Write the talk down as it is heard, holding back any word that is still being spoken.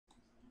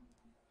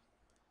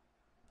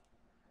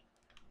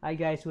Hi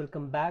guys,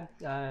 welcome back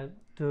to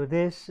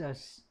this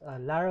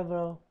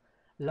Laravel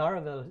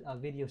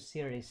video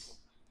series.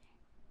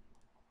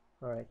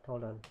 All right,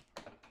 hold on.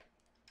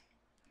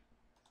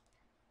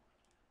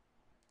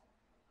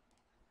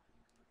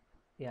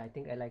 Yeah, I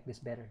think I like this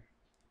better.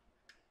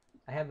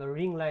 I have a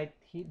ring light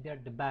there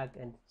at the back,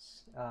 and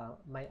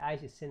my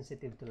eyes is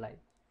sensitive to light.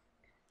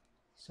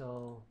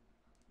 So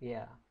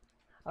yeah.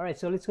 All right,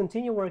 so let's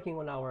continue working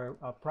on our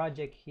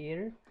project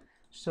here.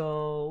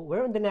 So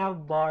we're on the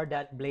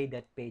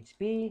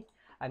navbar.blade.php.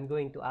 I'm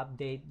going to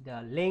update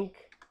the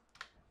link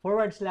 /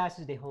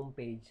 is the home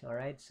page. All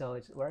right,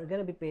 so we're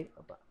gonna be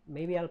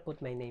maybe I'll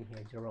put my name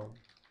here,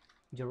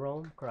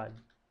 Jerome CRUD.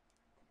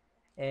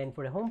 And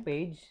for the home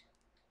page,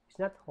 it's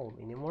not home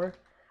anymore.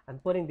 I'm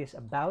putting this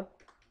about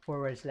 /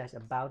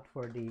 about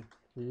for the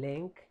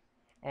link,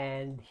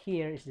 and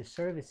here is the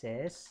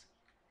services,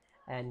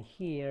 and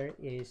here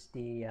is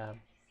the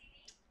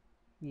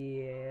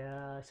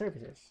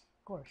services,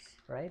 of course,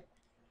 right?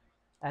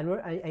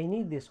 And I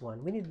need this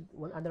one. We need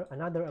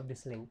another of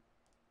this link.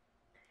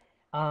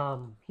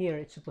 Here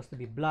it's supposed to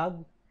be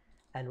blog,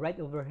 and right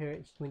over here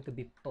it's going to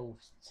be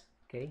posts.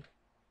 Okay,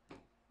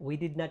 we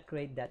did not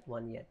create that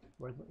one yet.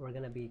 We're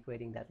gonna be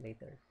creating that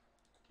later.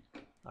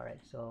 All right,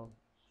 so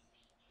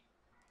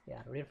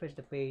yeah, refresh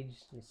the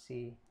page. Let's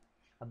see,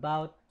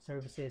 about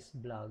services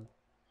blog.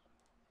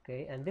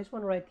 Okay, and this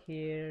one right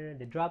here,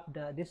 the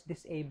this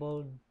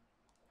disabled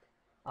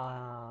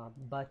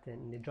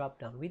button, the drop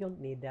down, we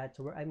don't need that.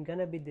 So I'm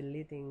gonna be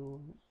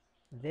deleting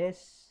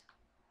this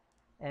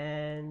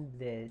and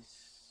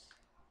this.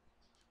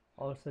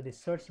 Also the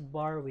search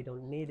bar, we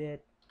don't need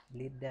it,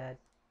 delete that.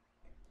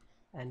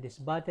 And this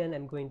button,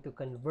 I'm going to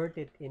convert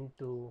it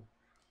into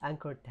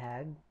anchor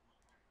tag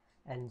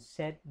and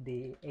set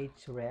the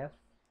href,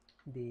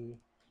 the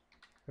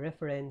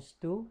reference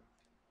to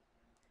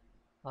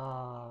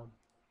uh,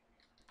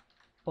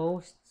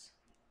 posts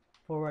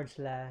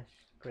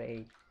 /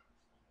 create.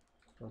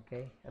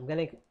 Okay,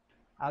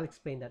 I'll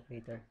explain that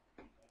later.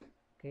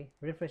 Okay,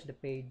 refresh the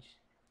page,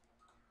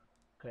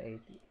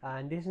 create,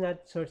 and this is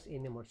not search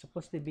anymore, it's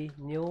supposed to be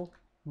new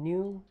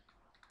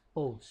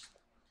post.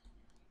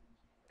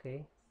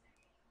 Okay,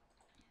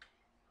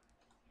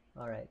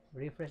 all right,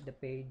 refresh the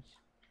page.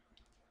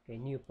 Okay,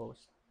 new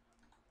post.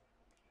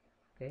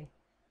 Okay,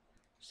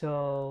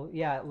 so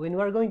yeah, when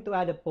we're going to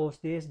add a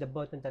post, this is the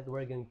button that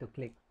we're going to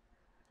click.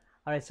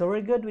 All right, so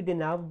we're good with the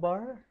nav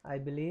bar, I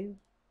believe,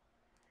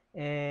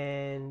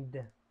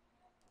 and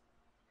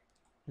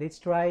let's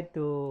try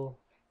to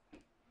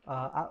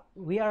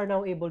we are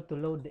now able to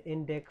load the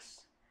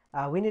index.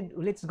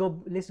 Let's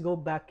go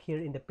back here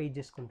in the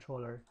pages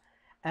controller,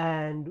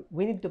 and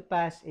we need to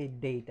pass a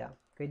data.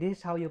 Okay, this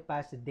is how you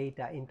pass the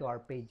data into our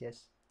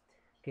pages.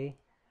 Okay,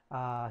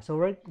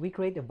 so we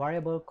create a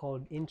variable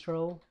called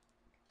intro,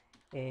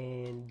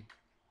 and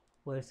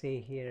we'll say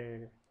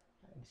here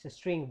it's a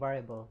string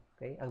variable.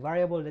 Okay, a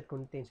variable that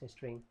contains a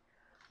string.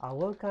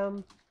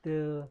 Welcome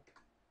to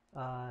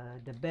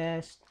the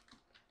best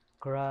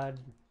CRUD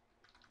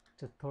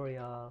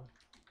tutorial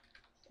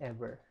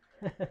ever.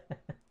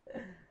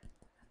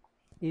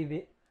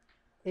 even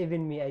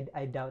even me,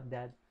 I doubt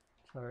that.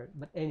 Sorry,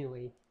 but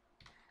anyway,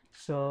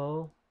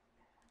 so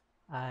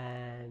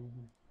and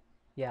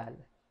yeah,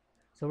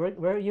 so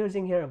we're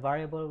using here a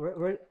variable.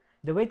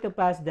 The way to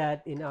pass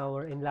that in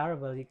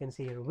Laravel, you can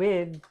see here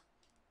with,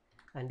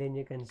 and then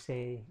you can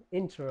say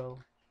intro,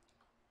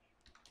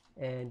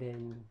 and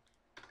then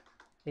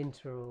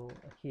intro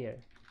here.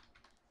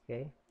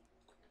 Okay,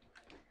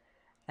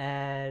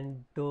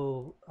 and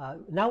to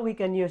now we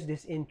can use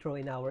this intro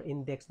in our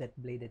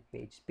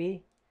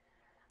index.blade.php,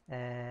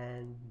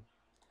 and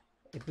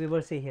if we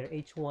will say here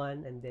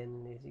h1, and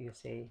then you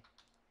say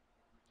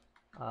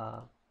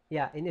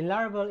yeah, in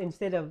Laravel,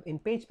 instead of in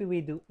PHP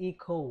we do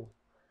echo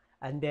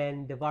and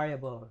then the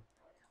variable,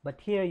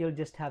 but here you'll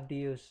just have to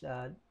use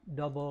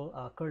double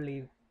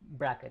curly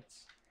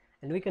brackets,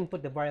 and we can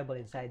put the variable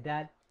inside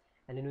that.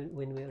 And then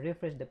when we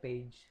refresh the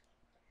page,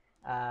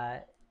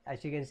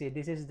 as you can see,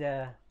 this is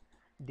the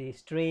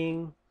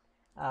string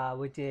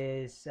which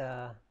is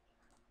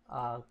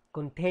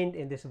contained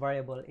in this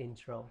variable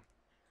intro,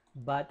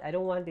 but I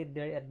don't want it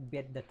there at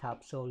the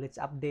top, so let's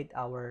update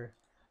our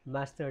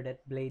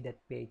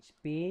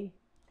master.blade.php.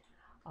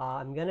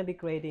 I'm gonna be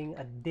creating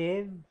a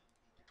div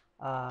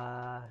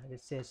that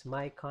says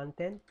my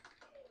content.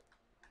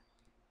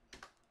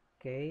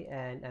 Okay,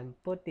 and I'm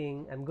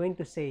going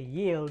to say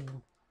yield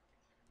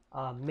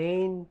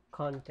main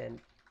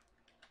content.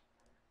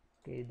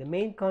 Okay, the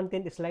main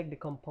content is like the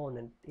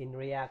component in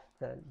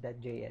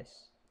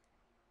React.js.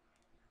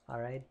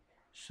 All right,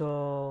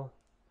 so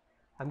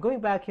I'm going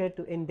back here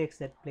to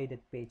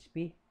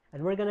index.play.php,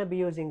 and we're gonna be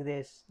using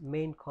this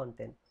main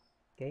content.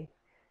 Okay,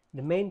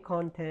 the main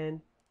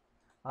content,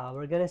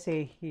 we're gonna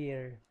say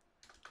here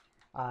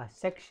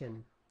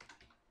section.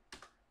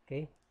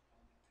 Okay,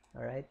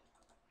 all right,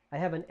 I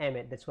have an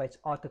emmet, that's why it's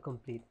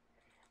autocomplete,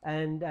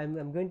 and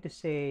I'm going to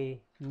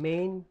say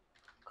main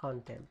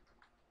content,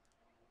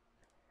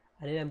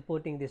 and then I'm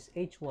putting this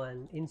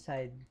h1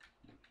 inside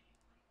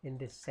in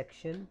this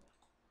section,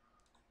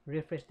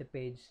 refresh the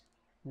page.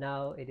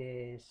 Now it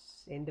is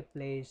in the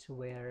place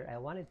where I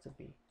want it to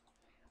be.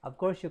 Of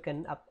course, you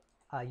can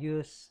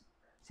use,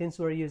 since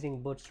we're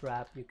using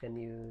Bootstrap, you can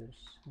use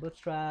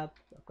Bootstrap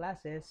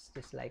classes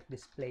just like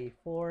display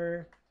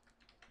 4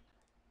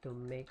 to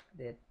make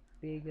it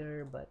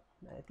bigger, but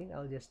I think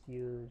I'll just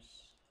use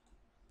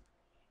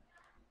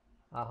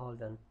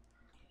hold on,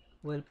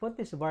 we'll put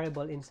this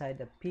variable inside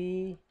the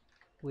P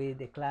with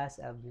the class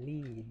of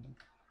lead,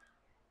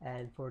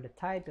 and for the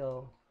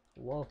title,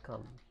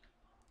 welcome,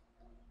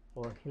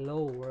 or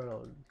hello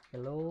world,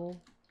 hello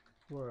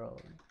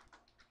world.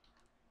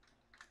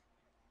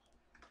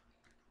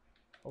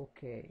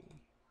 Okay,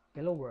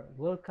 hello world,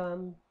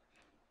 welcome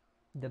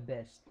the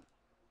best.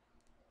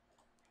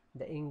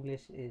 The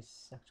English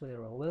is actually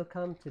wrong.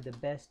 Welcome to the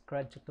best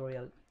CRUD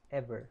tutorial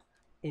ever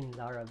in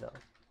Laravel.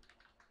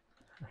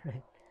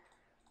 Alright,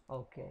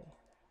 okay,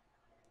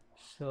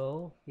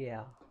 so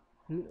yeah,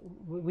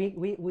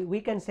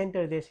 we can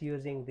center this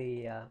using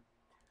the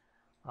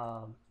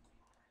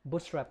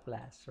Bootstrap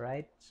class,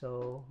 right?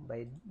 So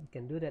we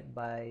can do that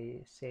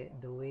by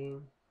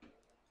doing,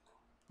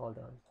 hold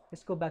on,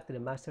 let's go back to the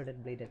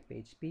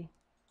master.blade.php,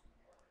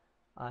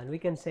 and we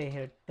can say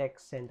here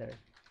text center,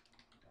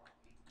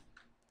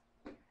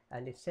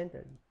 and it's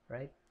centered,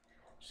 right?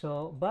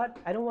 So but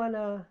I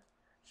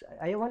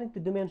wanted to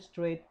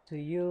demonstrate to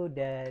you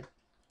that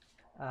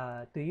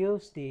to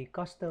use the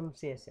custom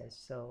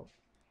CSS, so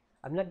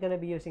I'm not gonna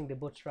be using the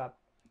Bootstrap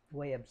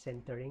way of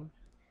centering.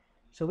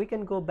 So we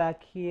can go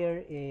back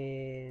here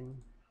in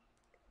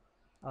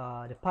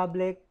the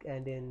public,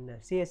 and then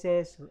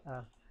CSS,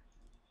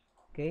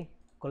 okay,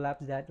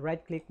 collapse that,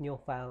 right click, new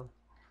file,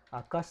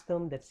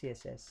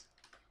 custom.css.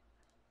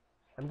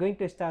 I'm going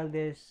to style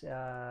this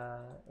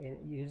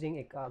using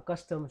a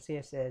custom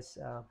CSS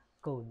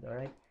code. All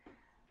right,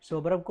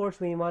 so but of course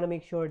we want to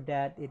make sure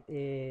that it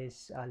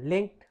is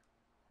linked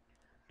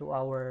to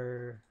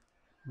our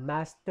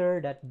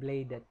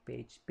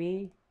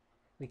master.blade.php.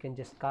 We can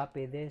just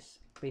copy this,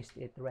 paste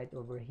it right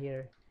over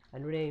here,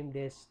 and rename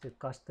this to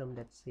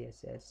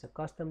custom.css. So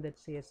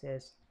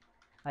custom.css,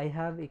 I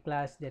have a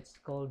class that's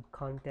called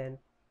content,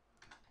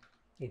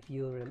 if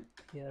you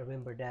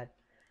remember that.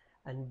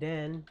 And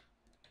then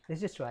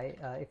let's just try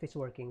if it's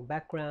working.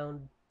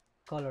 Background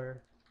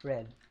color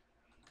red,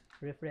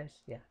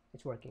 refresh. Yeah,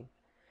 it's working.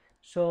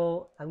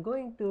 So I'm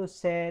going to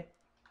set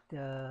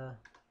the,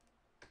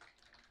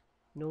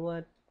 you know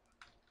what,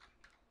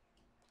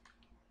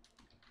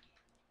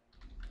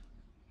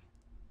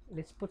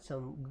 let's put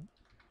some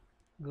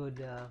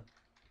good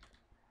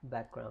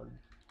background.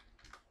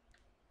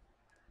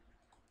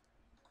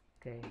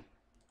 Okay,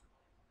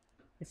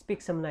 let's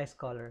pick some nice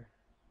color.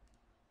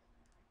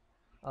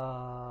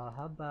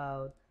 How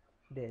about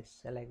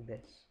this? I like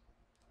this.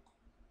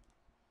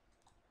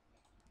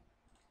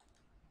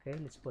 Okay,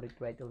 let's put it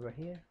right over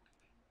here.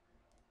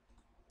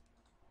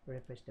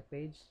 Refresh the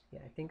page.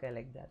 Yeah, I think I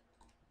like that.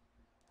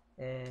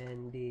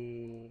 And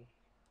the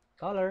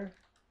color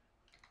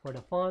for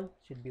the font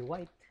should be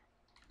white.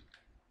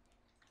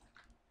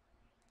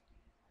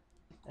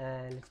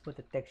 And let's put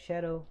the text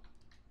shadow.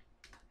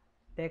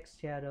 Text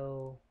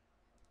shadow,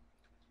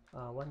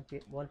 one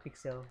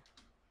pixel,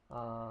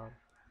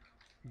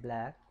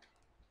 black.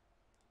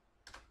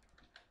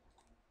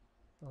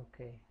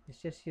 Okay,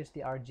 let's just use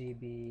the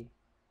RGB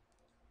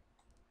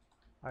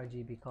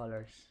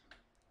colors,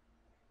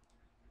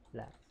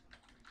 black.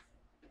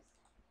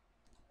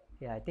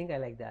 Yeah, I think I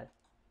like that.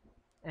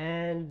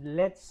 And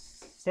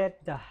let's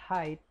set the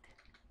height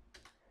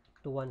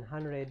to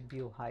 100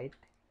 view height,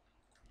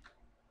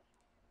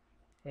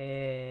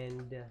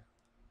 and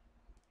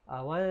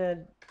I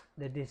wanted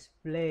the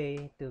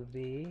display to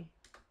be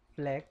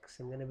flex.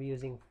 I'm gonna be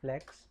using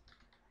flex,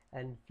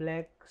 and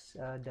flex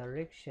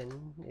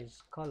direction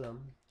is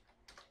column,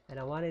 and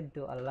I wanted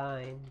to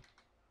align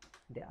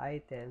the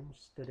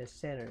items to the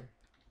center.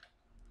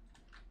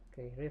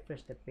 Okay,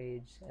 refresh the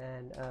page,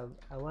 and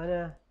I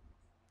wanna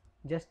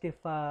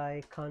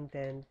justify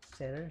content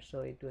center,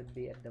 so it would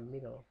be at the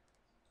middle.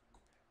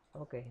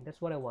 Okay,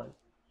 that's what I want.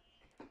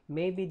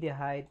 Maybe the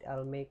height,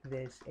 I'll make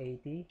this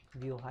 80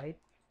 view height.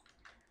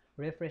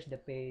 Refresh the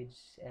page,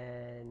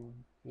 and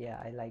yeah,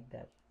 I like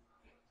that.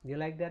 Do you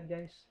like that,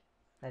 guys?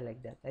 I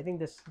like that. I think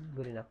that's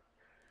good enough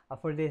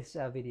for this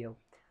video.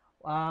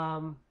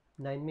 9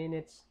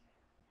 minutes.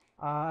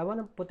 I want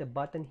to put a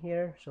button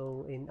here,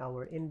 so in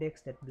our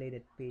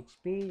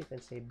index.blade.php you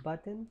can say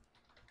button.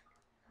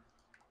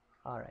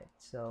 Alright,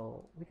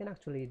 so we can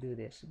actually do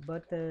this.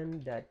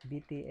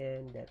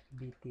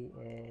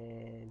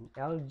 Button.btn.btn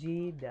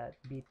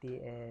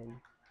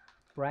lg.btn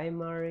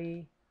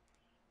primary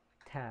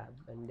tab,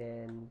 and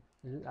then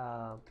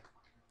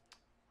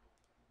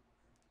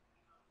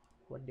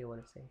what do you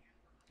want to say?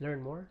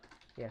 Learn more?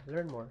 Yeah,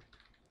 learn more.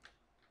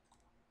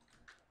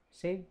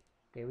 Save.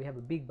 Okay, we have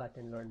a big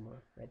button, learn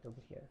more, right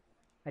over here.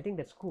 I think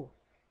that's cool.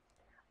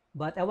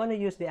 But I want to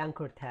use the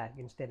anchor tag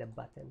instead of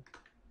button.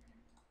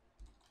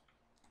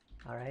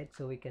 Alright,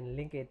 so we can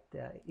link it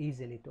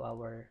easily to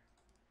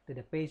to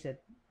the page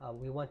that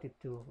we wanted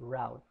to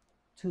route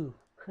to.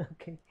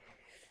 Okay.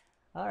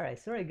 All right.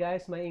 Sorry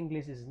guys, my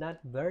English is not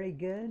very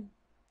good,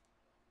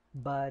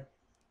 but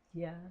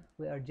yeah,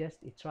 we are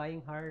just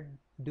trying hard,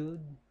 dude.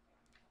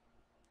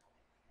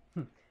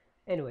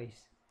 Anyways,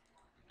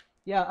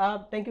 yeah,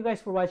 thank you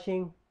guys for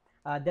watching.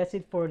 That's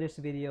it for this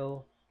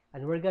video,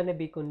 and we're gonna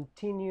be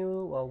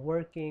continue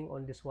working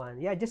on this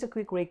one. Yeah, just a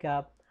quick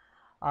recap.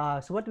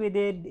 So what we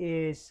did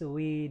is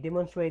we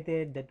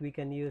demonstrated that we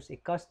can use a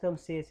custom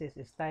CSS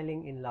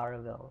styling in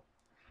Laravel.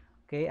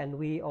 Okay, and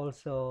we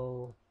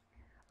also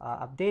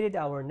updated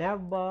our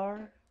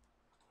navbar.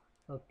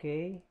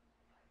 Okay,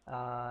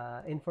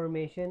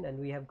 information, and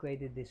we have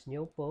created this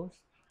new post,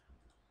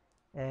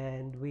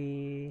 and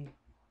we,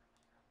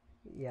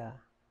 yeah,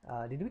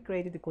 did we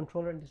create the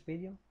controller in this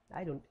video?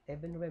 I don't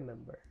even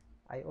remember.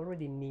 I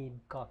already need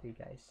coffee,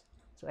 guys.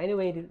 So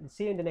anyway,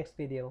 see you in the next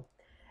video,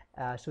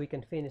 so we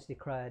can finish the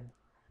CRUD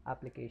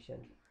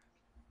application.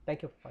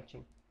 Thank you for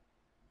watching.